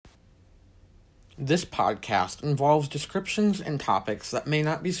This podcast involves descriptions and topics that may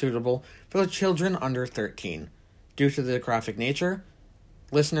not be suitable for the children under 13. Due to the graphic nature,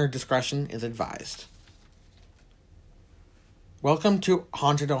 listener discretion is advised. Welcome to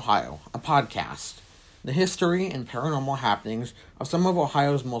Haunted Ohio, a podcast, the history and paranormal happenings of some of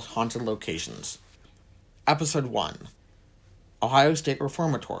Ohio's most haunted locations. Episode 1, Ohio State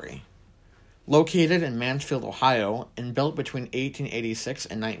Reformatory. Located in Mansfield, Ohio, and built between 1886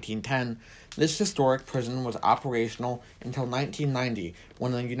 and 1910, this historic prison was operational until 1990,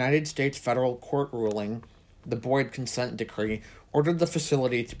 when the United States federal court ruling, the Boyd Consent Decree, ordered the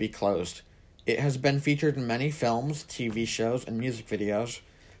facility to be closed. It has been featured in many films, TV shows, and music videos,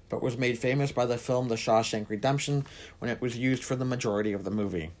 but was made famous by the film The Shawshank Redemption when it was used for the majority of the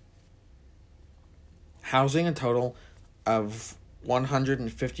movie. Housing a total of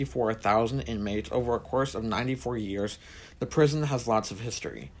 154,000 inmates over a course of 94 years, the prison has lots of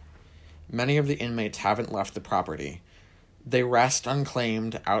history. Many of the inmates haven't left the property. They rest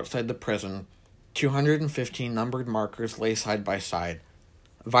unclaimed outside the prison. 215 numbered markers lay side by side.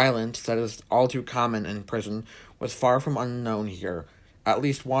 Violence, that is all too common in prison, was far from unknown here. At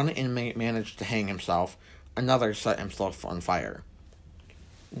least one inmate managed to hang himself. Another set himself on fire.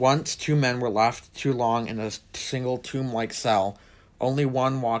 Once 2 men were left too long in a single tomb-like cell. Only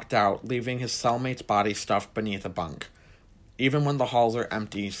one walked out, leaving his cellmate's body stuffed beneath a bunk. Even when the halls are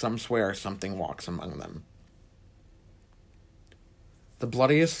empty, some swear something walks among them. The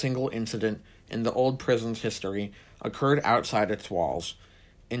bloodiest single incident in the old prison's history occurred outside its walls.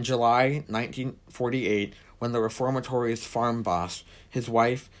 In July 1948, when the reformatory's farm boss, his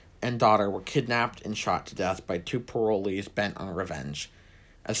wife, and daughter were kidnapped and shot to death by 2 parolees bent on revenge.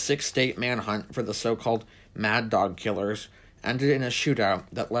 A 6-state manhunt for the so-called Mad Dog Killers ended in a shootout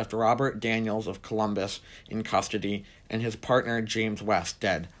that left Robert Daniels of Columbus in custody and his partner James West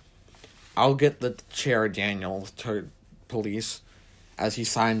dead. "I'll get the chair," Daniels told police as he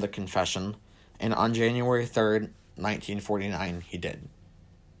signed the confession, and on January 3rd, 1949, he did.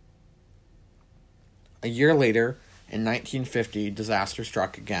 A year later, in 1950, disaster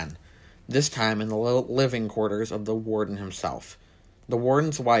struck again, this time in the living quarters of the warden himself. The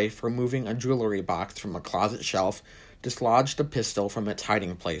warden's wife, removing a jewelry box from a closet shelf, dislodged a pistol from its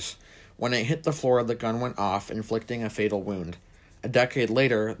hiding place. When it hit the floor, the gun went off, inflicting a fatal wound. A decade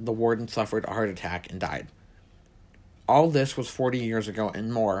later, the warden suffered a heart attack and died. All this was 40 years ago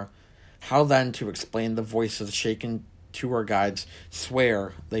and more. How then to explain the voices shaken tour guides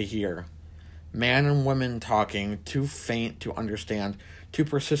swear they hear? Man and women talking, too faint to understand, too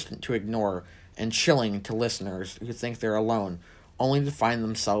persistent to ignore, and chilling to listeners who think they're alone, only to find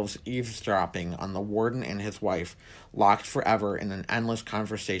themselves eavesdropping on the warden and his wife, locked forever in an endless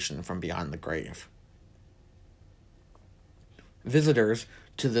conversation from beyond the grave. Visitors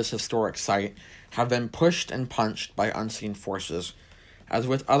to this historic site have been pushed and punched by unseen forces. As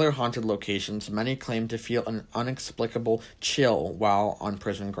with other haunted locations, many claim to feel an inexplicable chill while on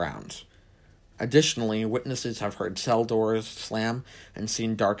prison grounds. Additionally, witnesses have heard cell doors slam and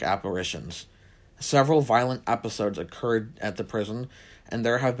seen dark apparitions. Several violent episodes occurred at the prison, and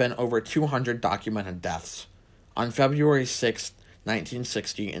there have been over 200 documented deaths. On February 6,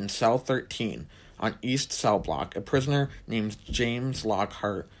 1960, in Cell 13 on East Cell Block, a prisoner named James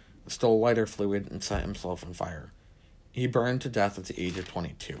Lockhart stole lighter fluid and set himself on fire. He burned to death at the age of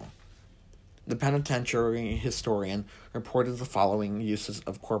 22. The penitentiary historian reported the following uses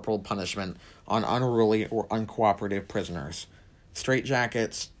of corporal punishment on unruly or uncooperative prisoners: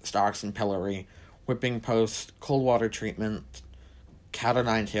 straitjackets, stocks and pillory, whipping posts, cold water treatment, cat o'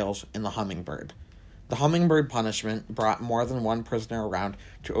 nine tails, and the hummingbird. The hummingbird punishment brought more than one prisoner around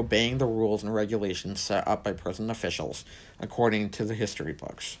to obeying the rules and regulations set up by prison officials, according to the history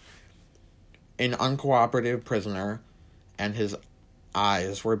books. An uncooperative prisoner and his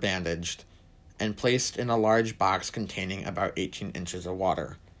eyes were bandaged and placed in a large box containing about 18 inches of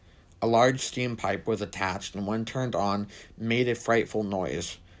water. A large steam pipe was attached, and when turned on, made a frightful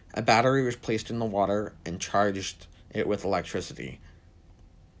noise. A battery was placed in the water and charged it with electricity.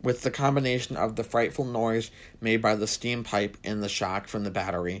 With the combination of the frightful noise made by the steam pipe and the shock from the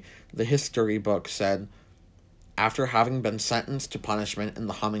battery, the history book said, after having been sentenced to punishment in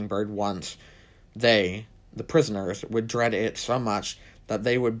the hummingbird once, they, the prisoners, would dread it so much that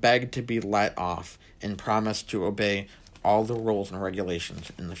they would beg to be let off and promise to obey all the rules and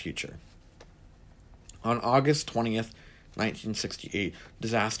regulations in the future. On August 20th, 1968,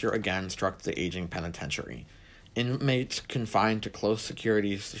 disaster again struck the aging penitentiary. Inmates confined to close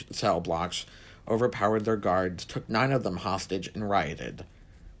security cell blocks overpowered their guards, took 9 of them hostage, and rioted.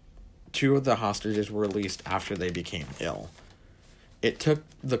 2 of the hostages were released after they became ill. It took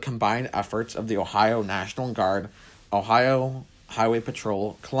the combined efforts of the Ohio National Guard, Ohio Highway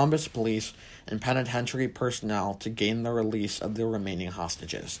Patrol, Columbus Police, and penitentiary personnel to gain the release of the remaining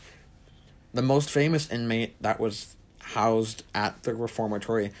hostages. The most famous inmate that was housed at the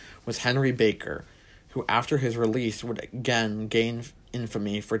reformatory was Henry Baker, who after his release would again gain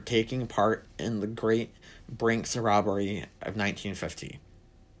infamy for taking part in the Great Brinks robbery of 1950.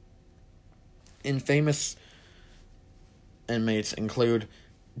 Infamous inmates include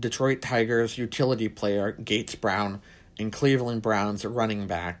Detroit Tigers utility player Gates Brown and Cleveland Browns running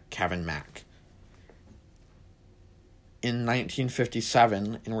back Kevin Mack. In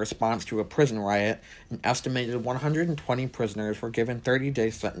 1957, in response to a prison riot, an estimated 120 prisoners were given 30-day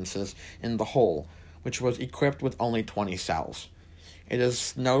sentences in the Hole, which was equipped with only 20 cells. It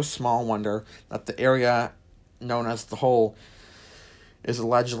is no small wonder that the area known as the Hole is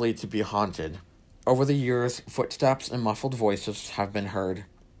allegedly to be haunted. Over the years, footsteps and muffled voices have been heard,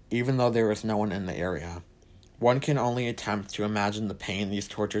 even though there is no one in the area. One can only attempt to imagine the pain these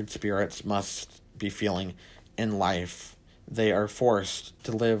tortured spirits must be feeling in life. They are forced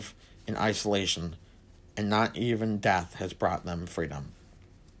to live in isolation, and not even death has brought them freedom.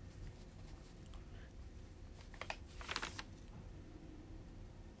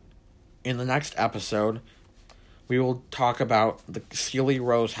 In the next episode, we will talk about the Sealy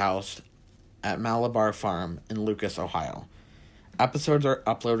Rose House at Malabar Farm in Lucas, Ohio. Episodes are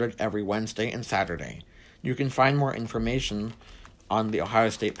uploaded every Wednesday and Saturday. You can find more information on the Ohio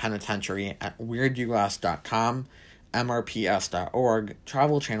State Penitentiary at WeirdUS.com, MRPS.org,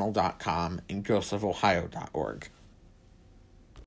 TravelChannel.com, and JosephOhio.org.